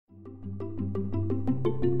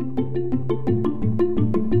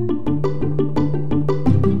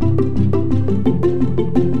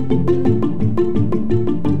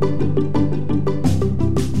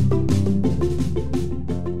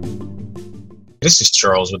This is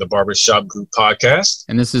Charles with the Barbershop Group Podcast.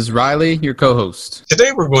 And this is Riley, your co-host.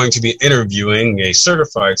 Today we're going to be interviewing a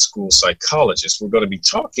certified school psychologist. We're going to be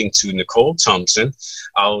talking to Nicole Thompson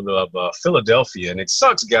out of Philadelphia. And it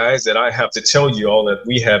sucks, guys, that I have to tell you all that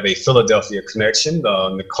we have a Philadelphia connection.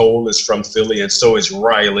 Nicole is from Philly, and so is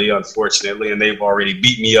Riley, unfortunately. And they've already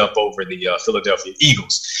beat me up over the Philadelphia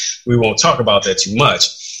Eagles. We won't talk about that too much.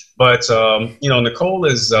 But, Nicole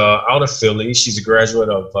is out of Philly. She's a graduate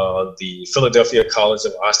of the Philadelphia College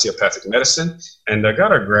of Osteopathic Medicine, and I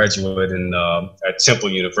got her graduate at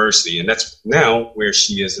Temple University, and that's now where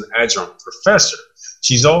she is an adjunct professor.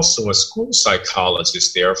 She's also a school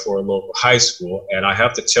psychologist there for a local high school, and I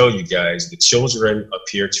have to tell you guys, the children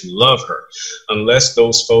appear to love her. Unless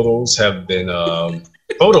those photos have been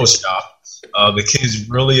photoshopped, the kids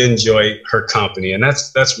really enjoy her company, and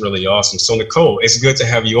that's really awesome. So, Nicole, it's good to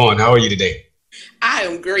have you on. How are you today? I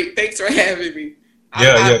am great. Thanks for having me.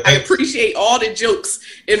 I appreciate all the jokes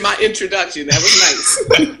in my introduction. That was nice.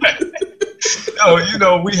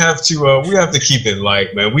 We have to keep it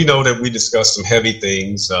light, man. We know that we discuss some heavy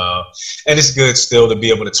things, and it's good still to be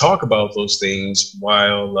able to talk about those things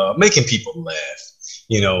while making people laugh.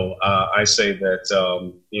 I say that,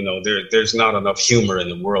 there's not enough humor in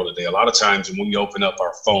the world today. A lot of times when we open up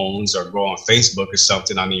our phones or go on Facebook or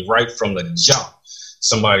something, right from the jump,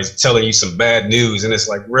 somebody's telling you some bad news. And it's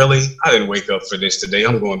like, really? I didn't wake up for this today.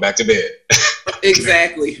 I'm going back to bed.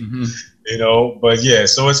 Exactly. But yeah,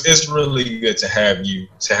 so it's really good to have you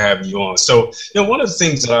on. So, one of the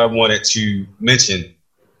things that I wanted to mention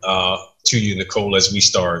to you, Nicole, as we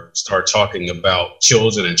start talking about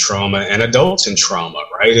children and trauma and adults and trauma,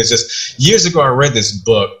 right? It's just years ago, I read this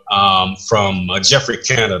book from Jeffrey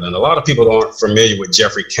Canada, and a lot of people aren't familiar with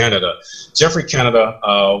Jeffrey Canada. Jeffrey Canada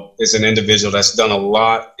is an individual that's done a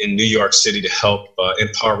lot in New York City to help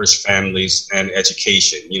impoverished families and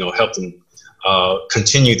education, help them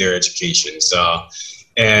continue their educations.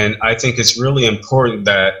 And I think it's really important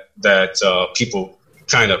that people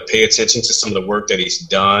kind of pay attention to some of the work that he's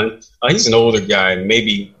done. He's an older guy, and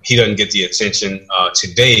maybe he doesn't get the attention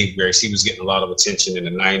today, whereas he was getting a lot of attention in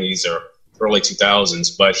the 90s or early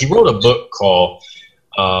 2000s. But he wrote a book called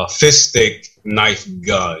Fist Stick, Knife,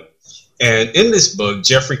 Gun. And in this book,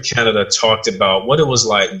 Jeffrey Canada talked about what it was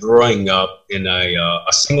like growing up in a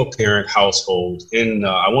single-parent household in,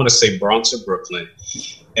 I want to say, Bronx or Brooklyn.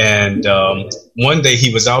 And one day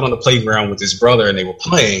he was out on the playground with his brother, and they were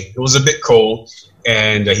playing. It was a bit cold.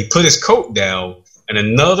 And he put his coat down, and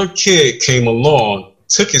another kid came along,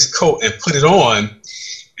 took his coat and put it on.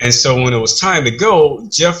 And so when it was time to go,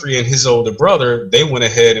 Jeffrey and his older brother, they went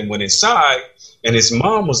ahead and went inside, and his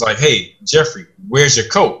mom was like, "Hey, Jeffrey, where's your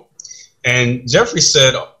coat?" And Jeffrey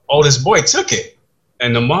said, "Oh, this boy took it."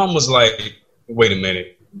 And the mom was like, "Wait a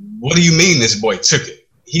minute. What do you mean this boy took it?"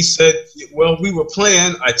 He said, "Well, we were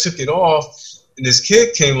playing. I took it off, and this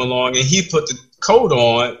kid came along, and he put the coat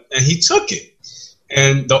on, and he took it."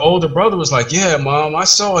 And the older brother was like, "Yeah, Mom, I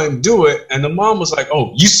saw him do it." And the mom was like,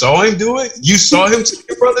 "Oh, you saw him do it? You saw him take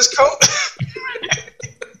your brother's coat?"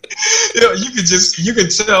 You can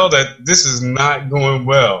tell that this is not going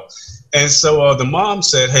well. And so the mom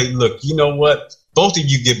said, "Hey, look, you know what? Both of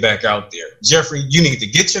you get back out there. Jeffrey, you need to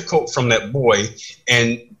get your coat from that boy.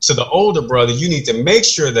 And to the older brother, you need to make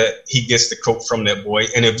sure that he gets the coat from that boy.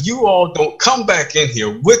 And if you all don't come back in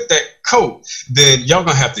here with that coat, then y'all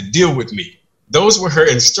going to have to deal with me." Those were her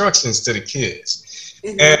instructions to the kids.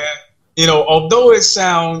 Mm-hmm. And, although it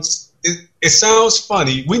sounds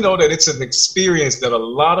funny, we know that it's an experience that a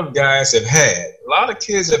lot of guys have had. A lot of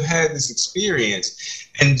kids have had this experience.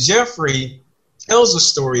 And Jeffrey tells a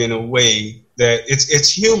story in a way that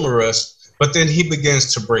it's humorous, but then he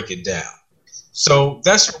begins to break it down. So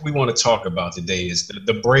that's what we want to talk about today, is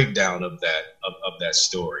the breakdown of that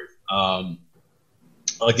story.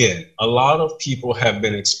 Again, a lot of people have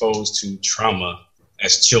been exposed to trauma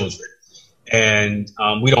as children, and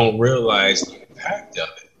we don't realize the impact of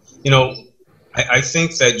it. I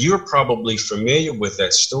think that you're probably familiar with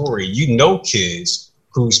that story. Kids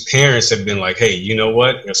whose parents have been like, "Hey, you know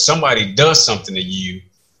what? If somebody does something to you,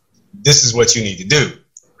 this is what you need to do,"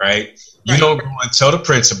 right? You don't go and tell the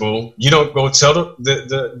principal. You don't go tell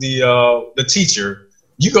the teacher.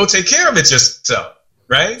 You go take care of it yourself,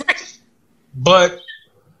 right? But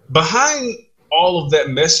behind all of that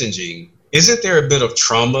messaging, isn't there a bit of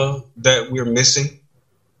trauma that we're missing?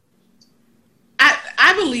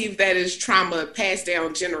 I believe that is trauma passed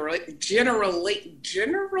down generationally.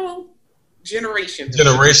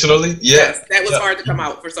 Generationally? Yeah. Yes, that was hard to come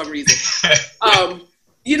out for some reason.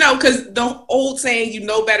 Because the old saying, "You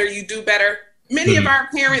know better, you do better." Many of our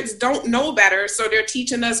parents don't know better, so they're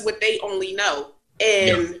teaching us what they only know.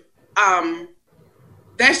 And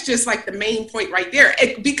that's just like the main point right there.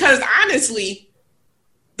 Because honestly,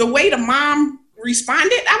 the way the mom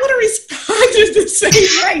responded, I would have responded the same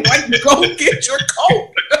way. Like, go get your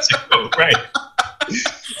coat. Right.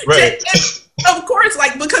 Right. And of course,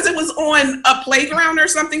 like, because it was on a playground or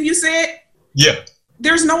something, you said? Yeah.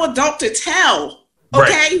 There's no adult to tell. Okay?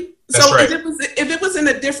 Right. So right. if it was in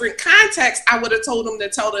a different context, I would have told him to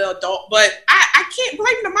tell the adult. But I can't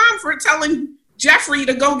blame the mom for telling Jeffrey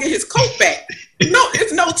to go get his coat back. No,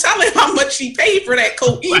 it's no telling how much she paid for that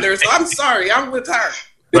coat either. So I'm sorry, I'm with her.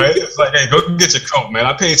 Right? It's like, hey, go get your coat, man.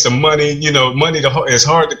 I paid some money. You know, money is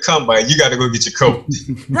hard to come by. You got to go get your coat.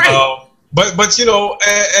 Right. But you know,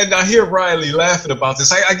 and I hear Riley laughing about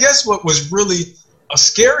this. I guess what was really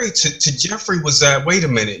scary to Jeffrey was that, wait a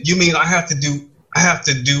minute, you mean I have to do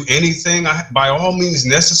anything by all means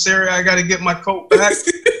necessary? I got to get my coat back.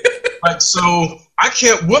 Like, so I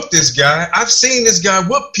can't whoop this guy. I've seen this guy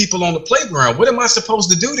whoop people on the playground. What am I supposed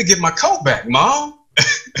to do to get my coat back, Mom?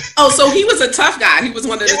 Oh, so he was a tough guy. He was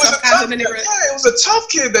one of the tough guys in the neighborhood. Yeah, it was a tough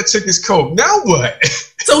kid that took his coat. Now what?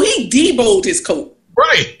 So he debowed his coat.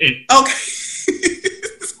 Right. Okay.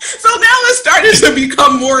 So now it's starting to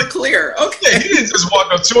become more clear. Okay. Yeah, he didn't just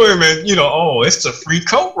walk up to him and, oh, it's a free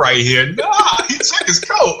coat right here. Nah, he took his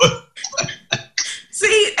coat.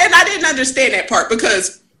 See, and I didn't understand that part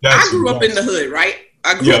because I grew up in the hood, right?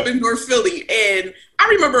 I grew up in North Philly, and I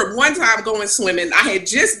remember one time going swimming. I had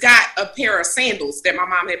just got a pair of sandals that my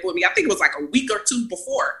mom had bought me. I think it was like a week or two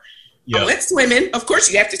before. I went swimming. Of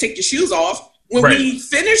course, you have to take your shoes off. When we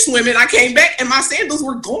finished swimming, I came back, and my sandals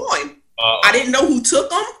were gone. I didn't know who took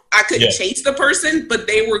them. I couldn't chase the person, but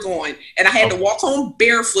they were gone. And I had to walk home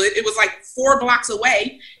barefoot. It was like 4 blocks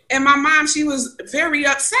away. And my mom, she was very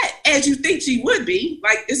upset, as you think she would be.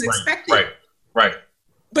 Like, it's expected. Right.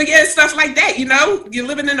 But yeah, stuff like that, you're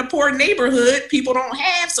living in a poor neighborhood, people don't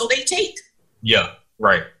have, so they take. Yeah,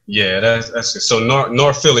 right. Yeah, that's so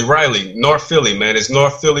North Philly, Riley, North Philly, man. Is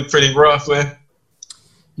North Philly pretty rough, man?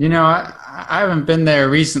 I haven't been there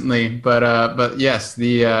recently, but yes,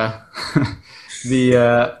 the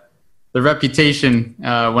the reputation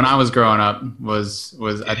when I was growing up was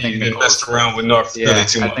I think you messed around with North Philly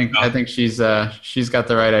too much. I think she's got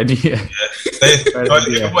the right idea. Yeah.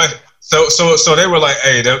 So they were like,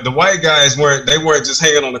 hey, the white guys weren't just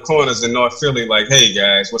hanging on the corners in North Philly like, hey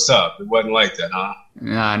guys, what's up? It wasn't like that, huh?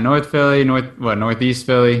 Nah, North Philly, Northeast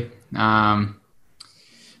Philly.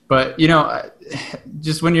 But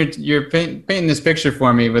just when you're painting this picture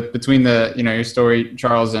for me between the your story,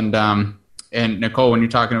 Charles, and Nicole, when you're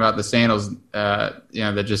talking about the sandals,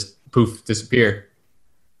 that just poof disappear.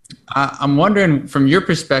 I'm wondering from your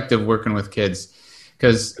perspective, working with kids,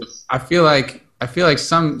 because I feel like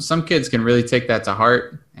some kids can really take that to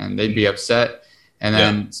heart and they'd be upset, and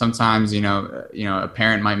then sometimes a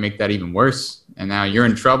parent might make that even worse, and now you're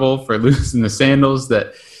in trouble for losing the sandals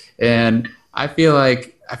and I feel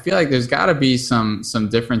like there's got to be some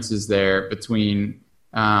differences there between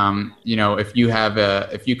if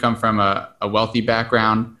you come from a wealthy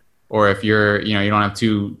background, or if you're you don't have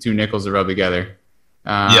two nickels to rub together,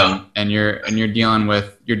 and you're dealing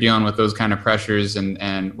with those kind of pressures,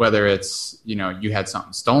 and whether it's you had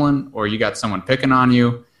something stolen or you got someone picking on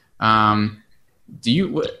you. Are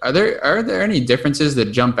there any differences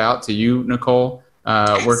that jump out to you, Nicole,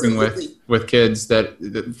 working with kids that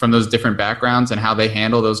from those different backgrounds and how they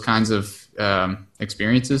handle those kinds of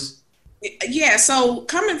experiences? Yeah, so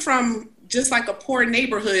coming from just like a poor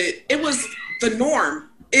neighborhood, it was the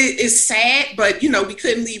norm. It's sad, but we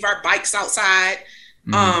couldn't leave our bikes outside.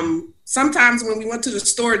 Mm-hmm. Sometimes when we went to the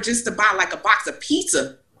store just to buy like a box of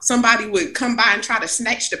pizza, somebody would come by and try to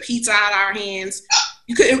snatch the pizza out of our hands.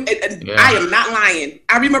 You couldn't. I am not lying.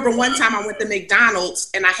 I remember one time I went to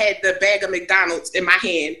McDonald's and I had the bag of McDonald's in my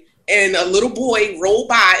hand, and a little boy rolled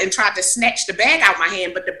by and tried to snatch the bag out of my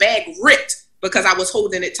hand, but the bag ripped because I was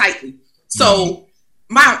holding it tightly. So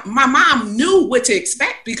my mom knew what to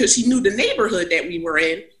expect because she knew the neighborhood that we were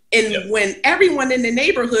in. And when everyone in the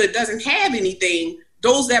neighborhood doesn't have anything,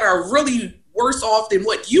 those that are really worse off than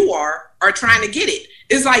what you are trying to get it.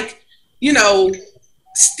 It's like,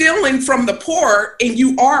 stealing from the poor, and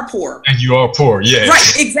you are poor. And you are poor, yes.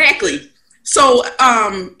 Right, exactly. So,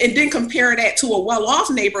 and then compare that to a well-off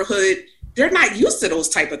neighborhood, they're not used to those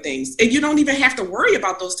type of things. And you don't even have to worry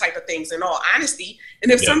about those type of things in all honesty. And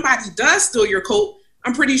if somebody does steal your coat,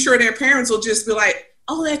 I'm pretty sure their parents will just be like,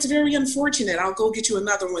 oh, that's very unfortunate. I'll go get you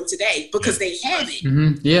another one today because they have it.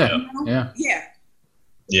 Mm-hmm.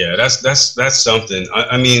 Yeah, that's something.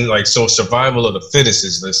 I mean, like, so survival of the fittest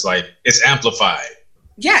is this, like, it's amplified.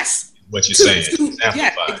 Yes. What you're saying.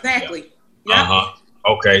 Yeah, exactly. Yeah.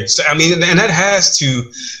 Okay. So, I mean, and that has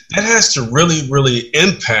to really, really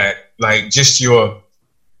impact like just your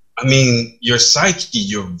psyche,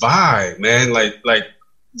 your vibe, man. Like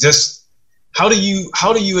just how do you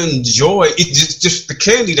enjoy it? Just the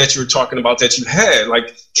candy that you were talking about that you had,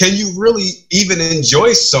 like, can you really even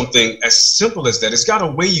enjoy something as simple as that? It's got to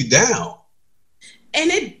weigh you down. And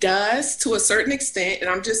it does to a certain extent, and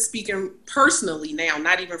I'm just speaking personally now,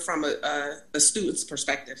 not even from a student's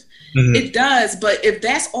perspective. Mm-hmm. It does, but if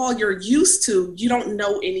that's all you're used to, you don't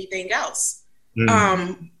know anything else.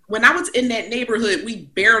 Mm-hmm. When I was in that neighborhood, we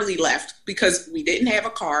barely left because we didn't have a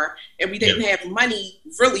car and we didn't have money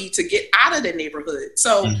really to get out of the neighborhood.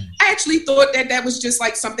 So I actually thought that was just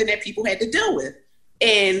like something that people had to deal with.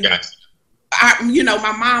 And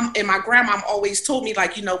my mom and my grandma always told me,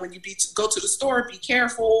 like, when you go to the store, be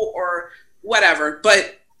careful or whatever.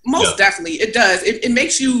 But most definitely it does. It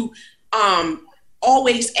makes you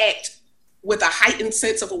always act with a heightened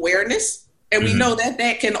sense of awareness. And we know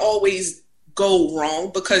that can always go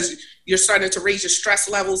wrong because you're starting to raise your stress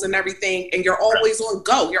levels and everything. And you're always on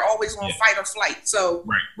go. You're always on fight or flight. So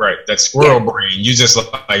right. That squirrel brain. You just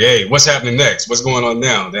like, hey, what's happening next? What's going on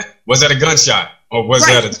now? Was that a gunshot? Or was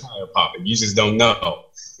that a tire popping? You just don't know.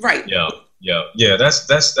 Right. Yeah.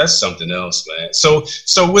 That's something else, man. So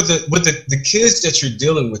with the kids that you're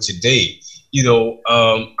dealing with today,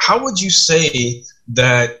 how would you say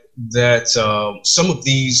that some of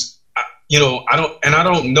these, I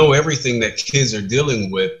don't know everything that kids are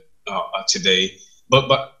dealing with today,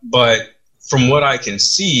 but from what I can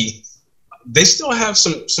see, they still have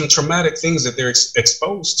some traumatic things that they're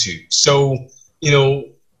exposed to. So,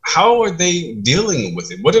 how are they dealing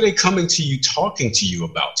with it? What are they coming to you, talking to you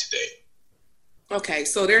about today? Okay,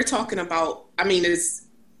 so they're talking about, it's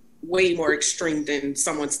way more extreme than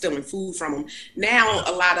someone stealing food from them. Now,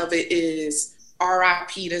 a lot of it is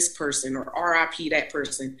RIP this person or RIP that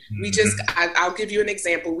person. Mm-hmm. I'll give you an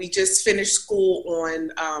example. We just finished school on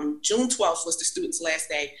June 12th was the student's last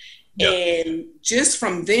day. Yep. And just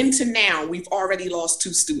from then to now, we've already lost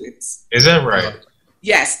 2 students. Is that right?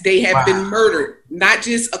 Yes, they have been murdered, not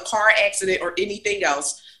just a car accident or anything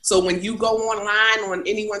else. So when you go online on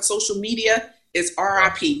anyone's social media, it's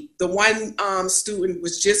RIP. The one student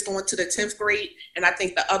was just going to the 10th grade, and I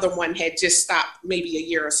think the other one had just stopped maybe a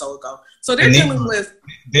year or so ago. So they're dealing with...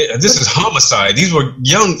 This is homicide. These were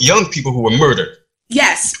young people who were murdered.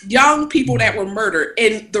 Yes, young people that were murdered.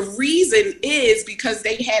 And the reason is because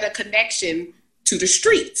they had a connection to the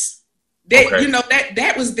streets.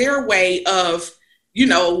 That was their way of...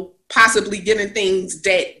 possibly getting things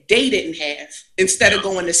that they didn't have instead of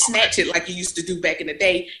going to snatch it like you used to do back in the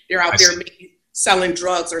day. They're out there maybe selling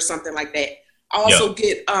drugs or something like that. I also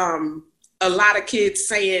get a lot of kids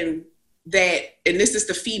saying that, and this is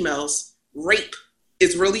the females, rape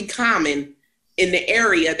is really common in the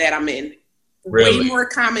area that I'm in. Really? Way more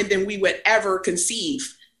common than we would ever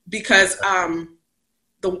conceive because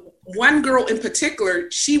the one girl in particular,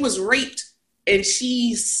 she was raped. And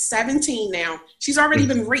she's 17 now. She's already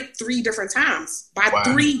been raped 3 different times by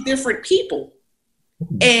 3 different people.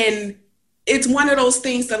 And it's one of those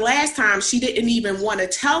things, the last time she didn't even want to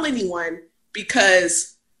tell anyone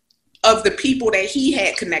because of the people that he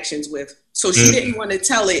had connections with. So she didn't want to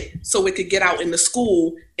tell it so it could get out in the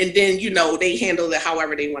school. And then, they handle it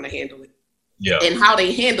however they want to handle it. Yeah. And how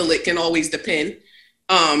they handle it can always depend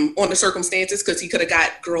on the circumstances because he could have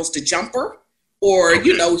got girls to jump her. Or,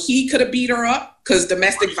 he could have beat her up because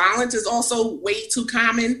domestic violence is also way too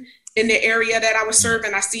common in the area that I was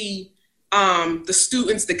serving. I see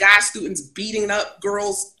the guy students beating up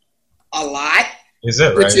girls a lot. Is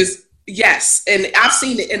that right? Yes. And I've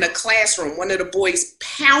seen it in a classroom. One of the boys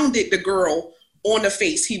pounded the girl on the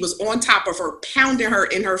face. He was on top of her, pounding her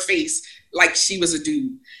in her face like she was a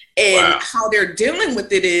dude. And how they're dealing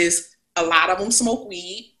with it is a lot of them smoke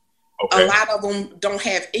weed. Okay. A lot of them don't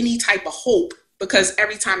have any type of hope. Because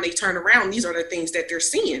every time they turn around, these are the things that they're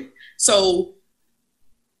seeing. So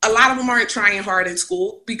a lot of them aren't trying hard in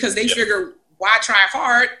school because they figure, why try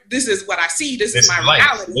hard? This is what I see. This is my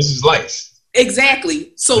reality. This is life.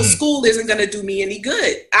 Exactly. So school isn't going to do me any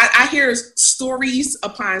good. I hear stories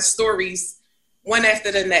upon stories, one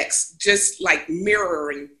after the next, just like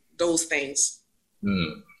mirroring those things.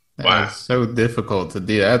 That's so difficult to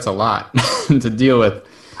deal. That's a lot to deal with.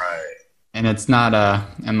 And it's not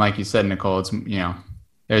and like you said, Nicole, it's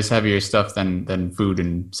there's heavier stuff than food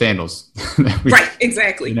and sandals. Right,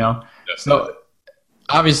 exactly. So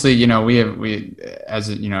obviously, we as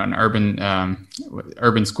an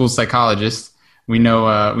urban school psychologist, we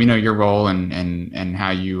know your role and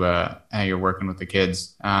how you're working with the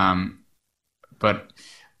kids. But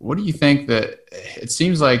what do you think that it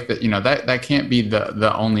seems like that, that can't be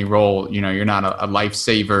the only role, you're not a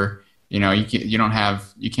lifesaver, you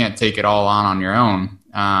can't take it all on your own.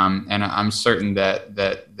 And I'm certain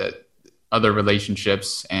that other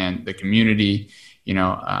relationships and the community,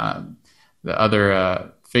 the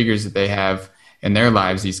other figures that they have in their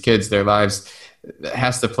lives, these kids, their lives,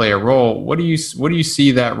 has to play a role. What do you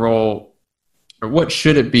see that role, or what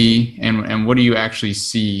should it be, and what do you actually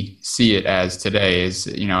see it as today? Is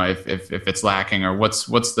if it's lacking, or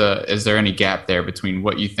is there any gap there between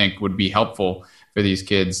what you think would be helpful for these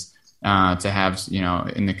kids to have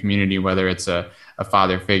in the community, whether it's a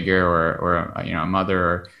father figure or a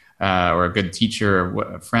mother or a good teacher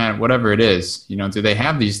or a friend, whatever it is, do they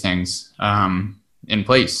have these things in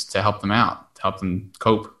place to help them out, to help them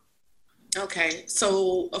cope? Okay,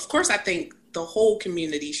 so of course I think the whole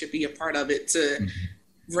community should be a part of it to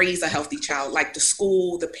raise a healthy child, like the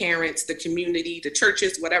school, the parents, the community, the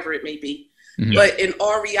churches, whatever it may be. Mm-hmm. But in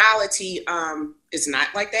all reality, it's not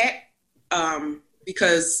like that,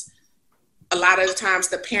 because a lot of the times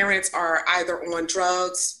the parents are either on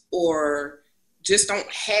drugs or just don't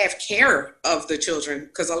have care of the children,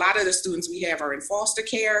 because a lot of the students we have are in foster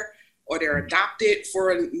care or they're adopted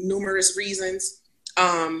for numerous reasons.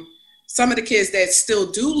 Some of the kids that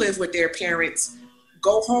still do live with their parents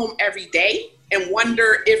go home every day and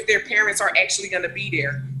wonder if their parents are actually going to be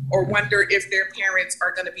there, or wonder if their parents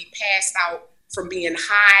are going to be passed out from being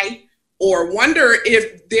high, or wonder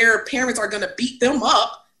if their parents are going to beat them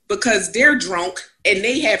up because they're drunk and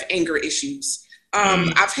they have anger issues.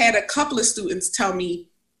 I've had a couple of students tell me,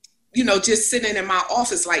 just sitting in my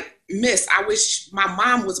office, like, Miss, I wish my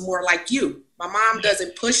mom was more like you. My mom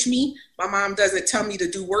doesn't push me. My mom doesn't tell me to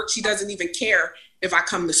do work. She doesn't even care if I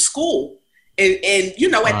come to school. And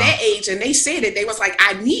wow. At that age, and they said it, they was like,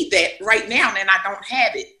 I need that right now, and I don't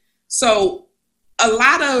have it. So a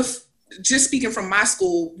lot of, just speaking from my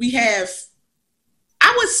school, we have,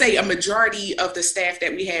 I would say a majority of the staff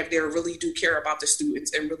that we have there really do care about the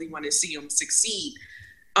students and really want to see them succeed.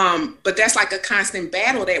 But that's like a constant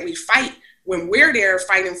battle that we fight when we're there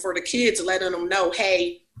fighting for the kids, letting them know,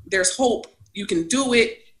 hey, there's hope, you can do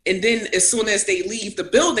it. And then as soon as they leave the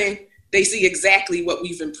building, they see exactly what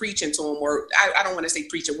we've been preaching to them, or I don't want to say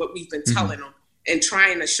preaching, what we've been telling them and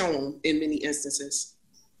trying to show them in many instances.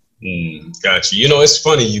 Gotcha. It's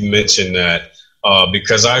funny you mentioned that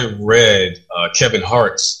because I read Kevin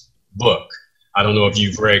Hart's book. I don't know if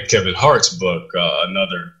you've read Kevin Hart's book,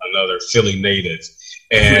 another Philly native.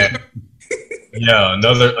 And yeah,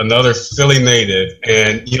 another Philly native.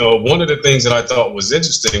 And, one of the things that I thought was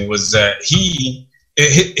interesting was that he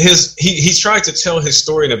tried to tell his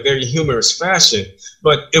story in a very humorous fashion,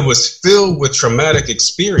 but it was filled with traumatic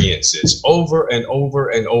experiences over and over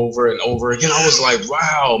and over and over again. I was like,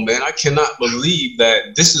 wow, man, I cannot believe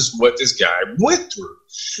that this is what this guy went through.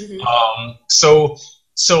 Mm-hmm.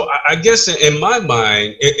 So I guess in my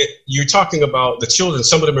mind, you're talking about the children.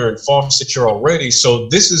 Some of them are in foster care already. So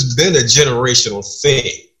this has been a generational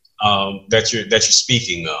thing that you're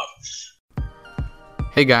speaking of.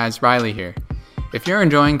 Hey guys, Riley here. If you're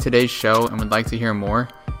enjoying today's show and would like to hear more,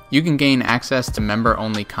 you can gain access to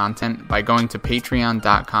member-only content by going to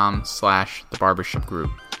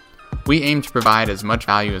patreon.com/thebarbershopgroup. We aim to provide as much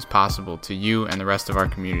value as possible to you and the rest of our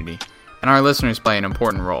community, and our listeners play an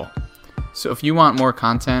important role. So if you want more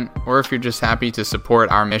content, or if you're just happy to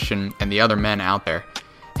support our mission and the other men out there,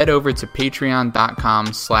 head over to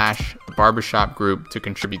patreon.com/barbershopgroup to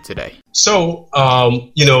contribute today. So,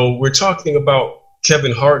 we're talking about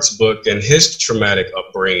Kevin Hart's book and his traumatic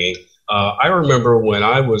upbringing. I remember when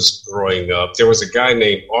I was growing up, there was a guy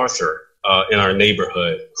named Arthur in our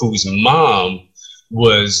neighborhood whose mom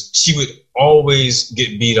she would always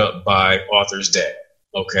get beat up by Arthur's dad.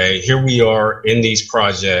 Okay, here we are in these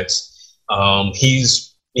projects. I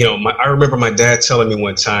remember my dad telling me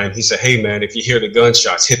one time, he said, hey man, if you hear the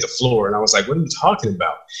gunshots, hit the floor. And I was like, what are you talking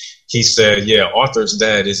about? He said, yeah, Arthur's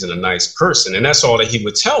dad isn't a nice person. And that's all that he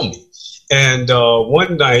would tell me. And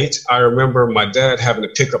one night I remember my dad having to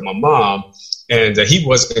pick up my mom, and he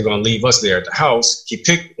wasn't going to leave us there at the house. He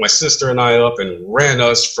picked my sister and I up and ran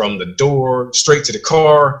us from the door straight to the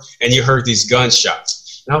car. And you heard these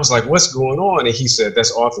gunshots. And I was like, what's going on? And he said,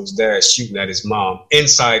 that's Arthur's dad shooting at his mom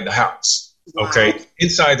inside the house. Okay, wow.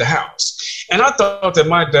 Inside the house. And I thought that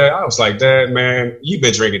I was like, Dad, man, you've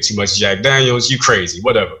been drinking too much Jack Daniels. You crazy,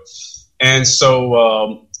 whatever. And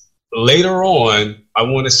so later on, I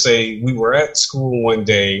want to say we were at school one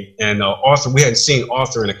day, and we hadn't seen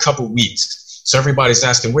Arthur in a couple weeks. So everybody's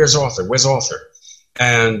asking, where's Arthur? Where's Arthur?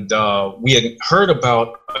 And we had heard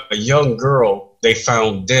about a young girl they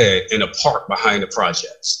found dead in a park behind the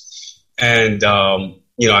projects. And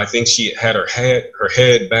I think she had her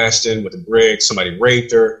head bashed in with a brick. Somebody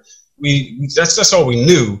raped her. That's all we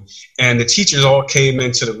knew. And the teachers all came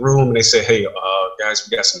into the room and they said, hey, guys,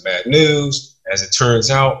 we got some bad news. As it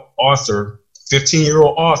turns out, Arthur,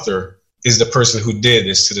 15-year-old Arthur, is the person who did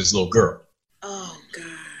this to this little girl. Oh, God.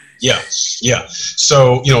 Yeah.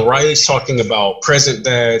 So, Riley's talking about present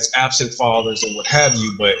dads, absent fathers, and what have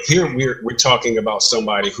you. But here we're talking about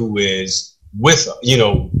somebody who is with,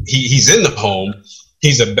 he's in the home.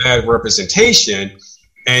 He's a bad representation.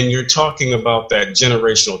 And you're talking about that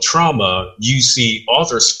generational trauma. You see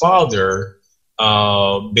Arthur's father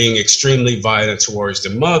being extremely violent towards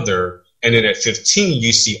the mother. And then at 15,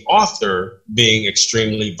 you see Arthur being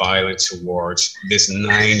extremely violent towards this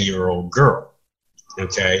 9-year-old girl.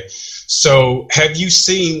 Okay. So have you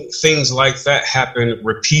seen things like that happen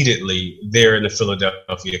repeatedly there in the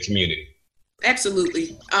Philadelphia community?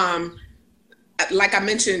 Absolutely. Like I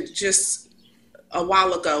mentioned just a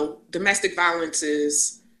while ago, domestic violence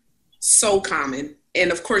is so common.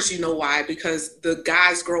 And of course, you know why, because the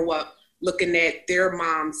guys grow up looking at their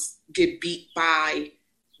moms get beat by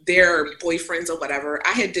their boyfriends or whatever.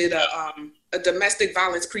 I had did a domestic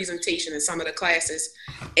violence presentation in some of the classes,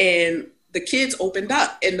 and the kids opened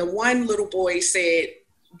up, and the one little boy said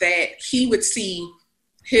that he would see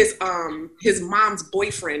his mom's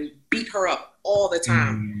boyfriend beat her up all the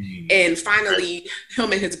time. And finally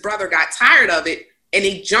him and his brother got tired of it, and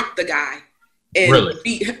he jumped the guy and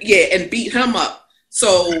beat him up.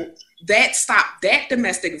 So that stopped that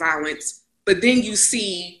domestic violence. But then you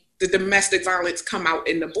see the domestic violence come out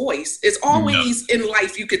in the boys. It's always in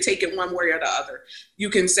life, you could take it one way or the other.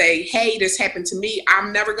 You can say, hey, this happened to me,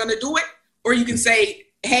 I'm never going to do it. Or you can say,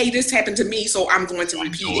 hey, this happened to me, so I'm going to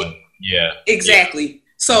repeat it. Yeah. Exactly. Yeah.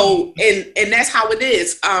 So, and that's how it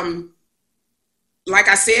is. Like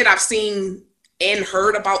I said, I've seen and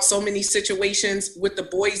heard about so many situations with the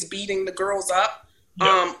boys beating the girls up.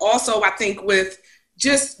 Yeah. Also, I think with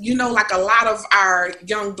just, like a lot of our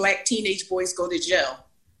young Black teenage boys go to jail.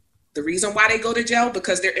 The reason why they go to jail,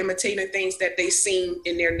 because they're imitating things that they seen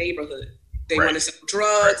in their neighborhood. They want to sell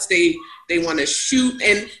drugs, they want to shoot,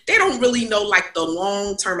 and they don't really know like the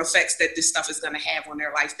long-term effects that this stuff is going to have on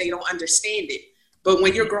their life. They don't understand it. But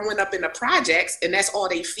when you're growing up in the projects and that's all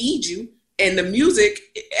they feed you, and the music,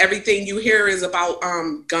 everything you hear is about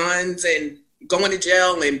guns and going to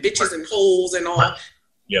jail and bitches and holes and all.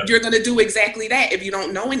 Yeah. You're going to do exactly that if you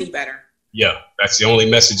don't know any better. Yeah, that's the only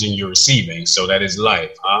messaging you're receiving. So that is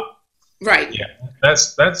life, huh? Right. Yeah.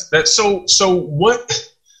 That's. So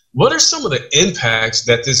what are some of the impacts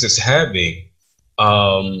that this is having?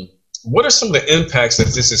 What are some of the impacts that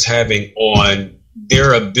this is having on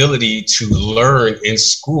their ability to learn in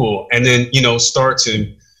school, and then start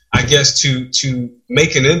to, I guess, to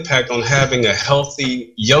make an impact on having a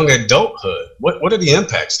healthy young adulthood? What are the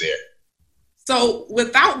impacts there? So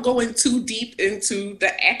without going too deep into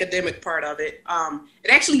the academic part of it,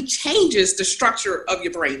 it actually changes the structure of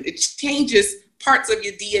your brain. It changes parts of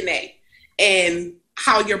your DNA and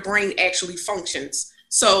how your brain actually functions.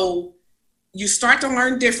 So you start to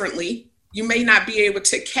learn differently. You may not be able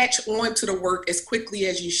to catch on to the work as quickly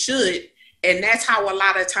as you should. And that's how a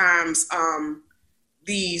lot of times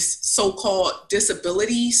these so-called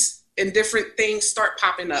disabilities and different things start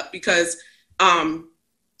popping up, because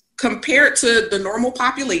compared to the normal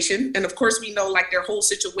population, and of course we know like their whole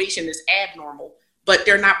situation is abnormal, but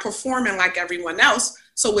they're not performing like everyone else.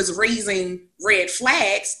 So it's raising red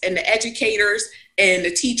flags, and the educators and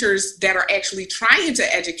the teachers that are actually trying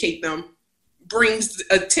to educate them brings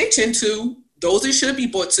attention to those it should be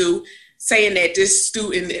brought to, saying that this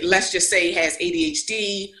student, let's just say, has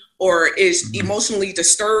ADHD or is emotionally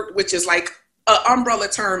disturbed, which is like an umbrella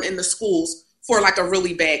term in the schools for like a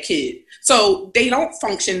really bad kid. So they don't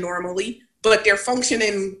function normally, but they're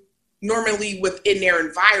functioning normally within their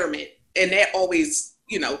environment. And that always,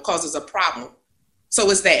 causes a problem.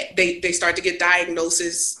 So it's that they start to get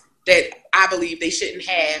diagnoses that I believe they shouldn't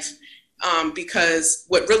have, because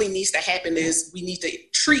what really needs to happen is we need to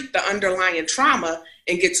treat the underlying trauma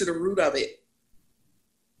and get to the root of it.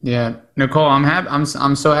 Yeah, Nicole, I'm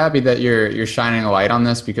so happy that you're shining a light on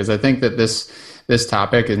this, because I think that this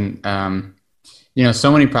topic and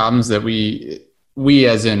so many problems that we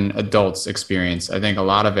as in adults experience, I think a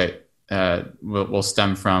lot of it will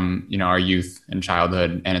stem from our youth and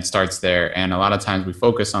childhood, and it starts there. And a lot of times we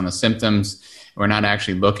focus on the symptoms. We're not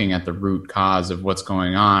actually looking at the root cause of what's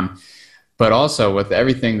going on. But also with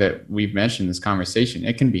everything that we've mentioned in this conversation,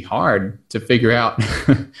 it can be hard to figure out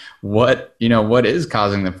what is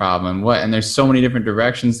causing the problem, and there's so many different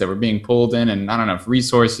directions that we're being pulled in, and not enough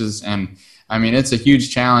resources. And I mean, it's a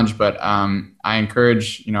huge challenge, but I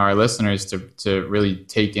encourage, our listeners to really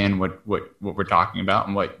take in what we're talking about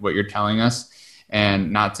and what you're telling us,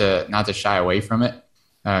 and not to shy away from it,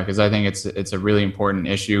 because I think it's a really important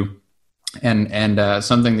issue, and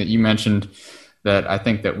something that you mentioned that I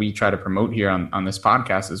think that we try to promote here on this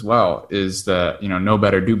podcast as well is the, know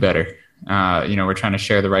better, do better. We're trying to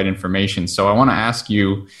share the right information. So I want to ask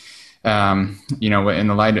you, in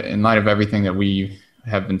light of everything that we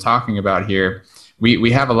have been talking about here, we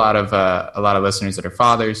have a lot of listeners that are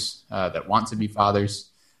fathers, that want to be fathers.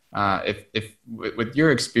 If with your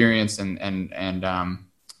experience and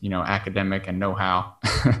academic and know-how,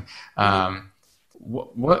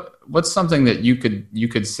 what's something that you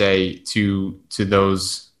could say to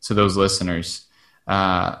those listeners,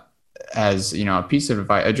 as a piece of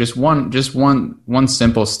advice, just one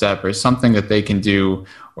simple step or something that they can do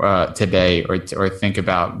today or think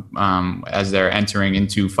about as they're entering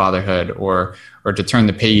into fatherhood, or to turn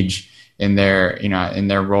the page in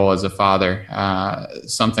their role as a father,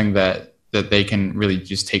 something that they can really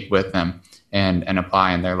just take with them and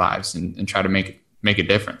apply in their lives and try to make a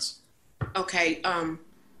difference. Okay.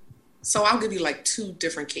 So I'll give you like two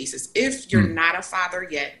different cases. If you're not a father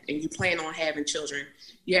yet and you plan on having children,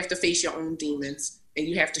 you have to face your own demons and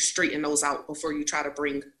you have to straighten those out before you try to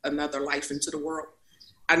bring another life into the world.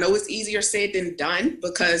 I know it's easier said than done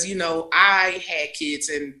because, I had kids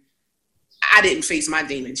and I didn't face my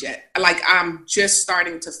demons yet. Like, I'm just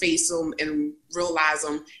starting to face them and realize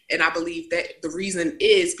them. And I believe that the reason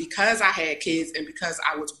is because I had kids and because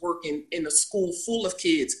I was working in a school full of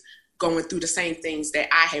kids going through the same things that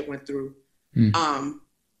I had went through.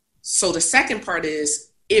 So the second part is,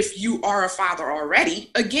 if you are a father already,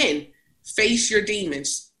 again, face your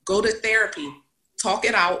demons, go to therapy, talk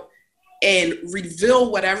it out, and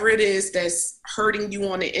reveal whatever it is that's hurting you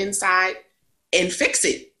on the inside and fix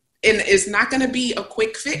it. And it's not going to be a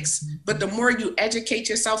quick fix, but the more you educate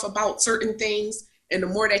yourself about certain things and the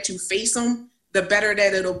more that you face them, the better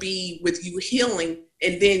that it'll be with you healing.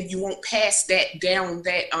 And then you won't pass that down,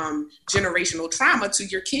 that generational trauma to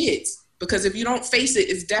your kids. Because if you don't face it,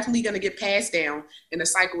 it's definitely going to get passed down, and the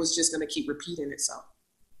cycle is just going to keep repeating itself.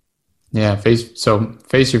 Yeah, face your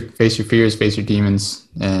fears, face your demons,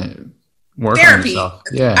 work therapy. On yourself.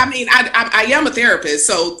 Yeah, I mean, I am a therapist,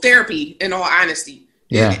 so therapy, in all honesty,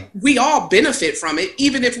 we all benefit from it,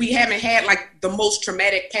 even if we haven't had like the most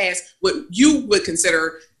traumatic past, what you would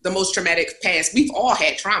consider the most traumatic past. We've all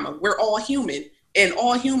had trauma. We're all human. And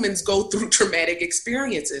all humans go through traumatic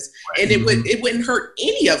experiences, and it wouldn't hurt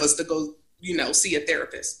any of us to go, see a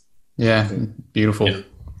therapist. Yeah, beautiful.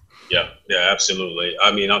 Yeah, absolutely.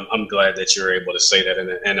 I mean, I'm glad that you're able to say that,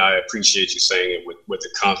 and I appreciate you saying it with the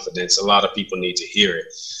confidence. A lot of people need to hear it,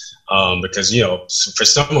 because for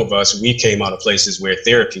some of us, we came out of places where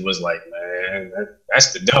therapy was like, man,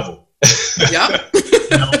 that's the devil. Yep.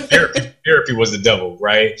 Therapy was the devil,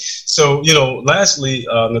 right? So, lastly,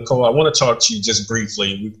 Nicole, I want to talk to you just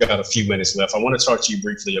briefly. We've got a few minutes left. I want to talk to you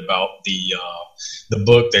briefly about the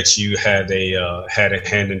book that you had a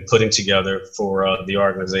hand in putting together for the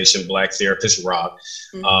organization Black Therapists Rock.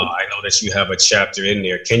 I know that you have a chapter in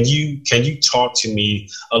there. Can you talk to me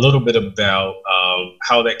a little bit about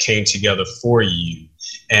how that came together for you?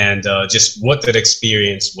 And just what that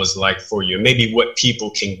experience was like for you, and maybe what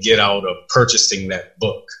people can get out of purchasing that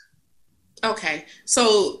book. Okay,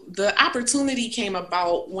 so the opportunity came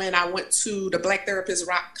about when I went to the Black Therapists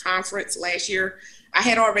Rock conference last year. I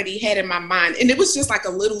had already had in my mind, and it was just like a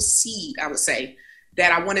little seed, I would say,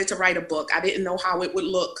 that I wanted to write a book. I didn't know how it would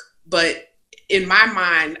look, but in my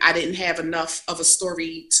mind, I didn't have enough of a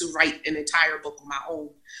story to write an entire book on my own.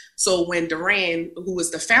 So when Duran, who was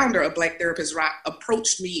the founder of Black Therapists Rock,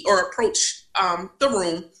 approached the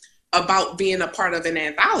room about being a part of an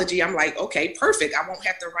anthology, I'm like, okay, perfect. I won't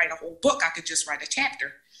have to write a whole book. I could just write a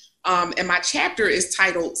chapter. And my chapter is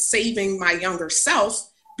titled Saving My Younger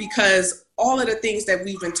Self, because all of the things that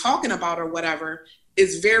we've been talking about or whatever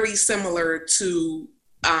is very similar to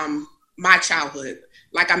my childhood.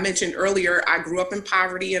 Like I mentioned earlier, I grew up in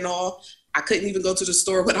poverty and all. I couldn't even go to the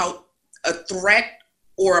store without a threat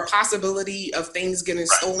or a possibility of things getting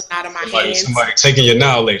stolen out of my hands. Somebody taking your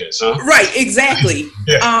now laters, huh? Right, exactly.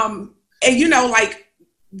 And like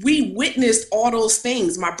we witnessed all those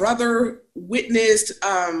things. My brother witnessed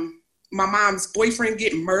my mom's boyfriend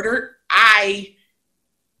get murdered. I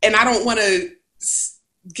don't want to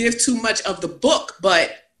give too much of the book,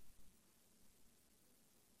 but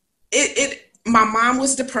my mom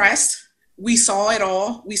was depressed. we saw it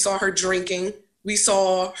all. We saw her drinking. We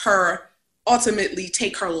saw her ultimately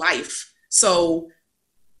take her life. So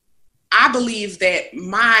I believe that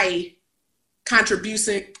my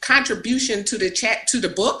contribution to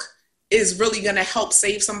the book is really going to help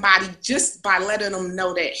save somebody just by letting them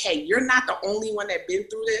know that, hey, you're not the only one that been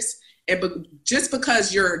through this. And just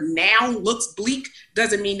because your now looks bleak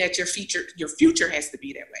doesn't mean that your future has to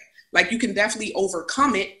be that way. Like, you can definitely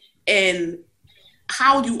overcome it, and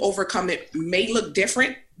how you overcome it may look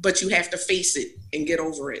different, but you have to face it and get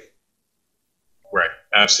over it. Right.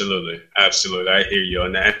 Absolutely. I hear you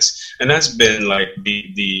on that. And that's been like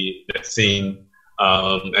the theme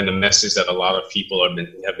and the message that a lot of people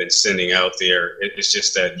have been sending out there. It's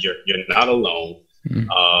just that you're not alone. Mm-hmm.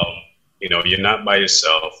 You're not by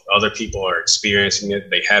yourself. Other people are experiencing it.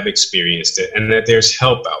 They have experienced it, and that there's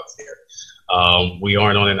help out there. We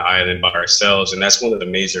aren't on an island by ourselves, and that's one of the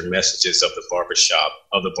major messages of the barbershop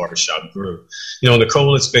group.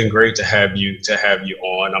 Nicole, it's been great to have you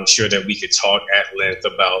on. I'm sure that we could talk at length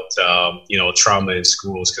about trauma in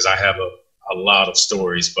schools, because I have a lot of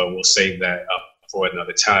stories, but we'll save that up for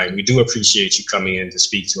another time. We do appreciate you coming in to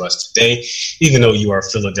speak to us today, even though you are a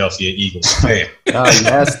Philadelphia Eagles fan.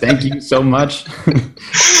 Yes, thank you so much.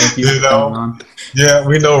 Thank you for coming on. Yeah,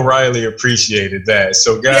 we know Riley appreciated that.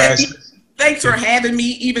 So, guys. Yeah, thanks for having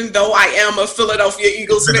me, even though I am a Philadelphia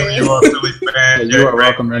Eagles fan. You are a Philly fan. You are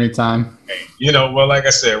welcome anytime. Well, like I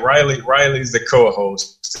said, Riley's the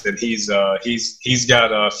co-host, and he's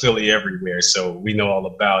got Philly everywhere, so we know all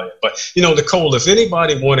about it. But Nicole, if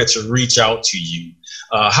anybody wanted to reach out to you,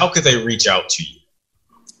 how could they reach out to you?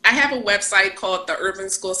 I have a website called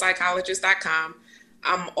theurbanschoolpsychologist.com.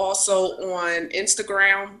 I'm also on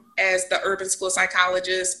Instagram as the Urban School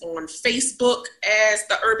Psychologist, on Facebook as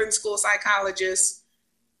the Urban School Psychologist,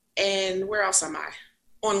 and where else am I?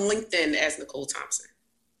 On LinkedIn as Nicole Thompson.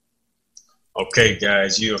 Okay,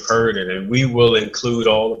 guys, you have heard it, and we will include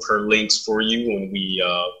all of her links for you when we,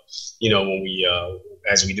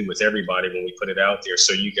 as we do with everybody, when we put it out there,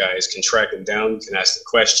 so you guys can track them down, you can ask the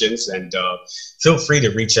questions, and feel free to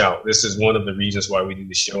reach out. This is one of the reasons why we do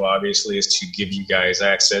the show, obviously, is to give you guys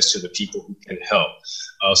access to the people who can help.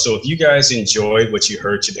 So if you guys enjoyed what you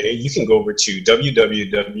heard today, you can go over to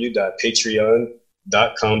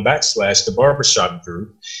www.patreon.com/The Barbershop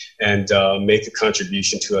Group and make a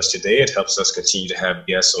contribution to us today. It helps us continue to have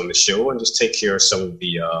guests on the show and just take care of some of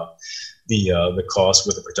the cost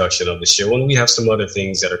with the production of the show. And we have some other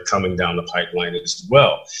things that are coming down the pipeline as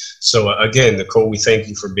well. So again, Nicole, we thank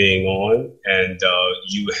you for being on, and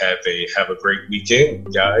you have a great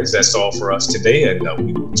weekend, guys. That's all for us today, and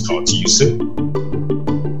we will talk to you soon.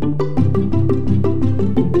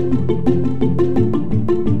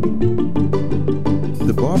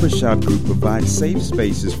 The Barbershop Group provides safe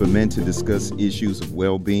spaces for men to discuss issues of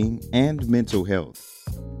well-being and mental health.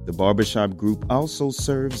 The Barbershop Group also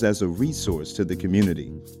serves as a resource to the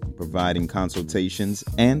community, providing consultations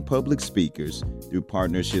and public speakers through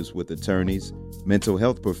partnerships with attorneys, mental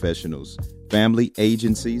health professionals, family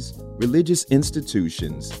agencies, religious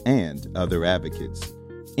institutions, and other advocates.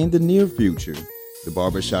 In the near future, the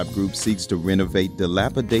Barbershop Group seeks to renovate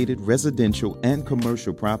dilapidated residential and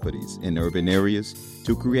commercial properties in urban areas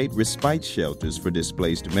to create respite shelters for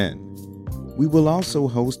displaced men. We will also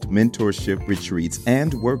host mentorship retreats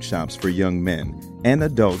and workshops for young men and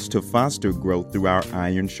adults to foster growth through our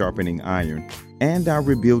Iron Sharpening Iron and our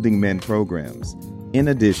Rebuilding Men programs. In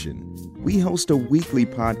addition, we host a weekly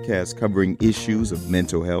podcast covering issues of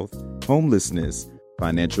mental health, homelessness,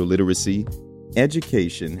 financial literacy,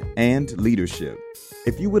 education, and leadership.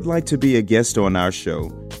 If you would like to be a guest on our show,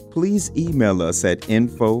 please email us at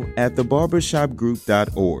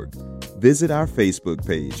info@thebarbershopgroup.org. Visit our Facebook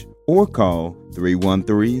page or call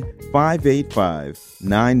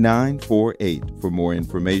 313-585-9948 for more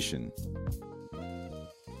information.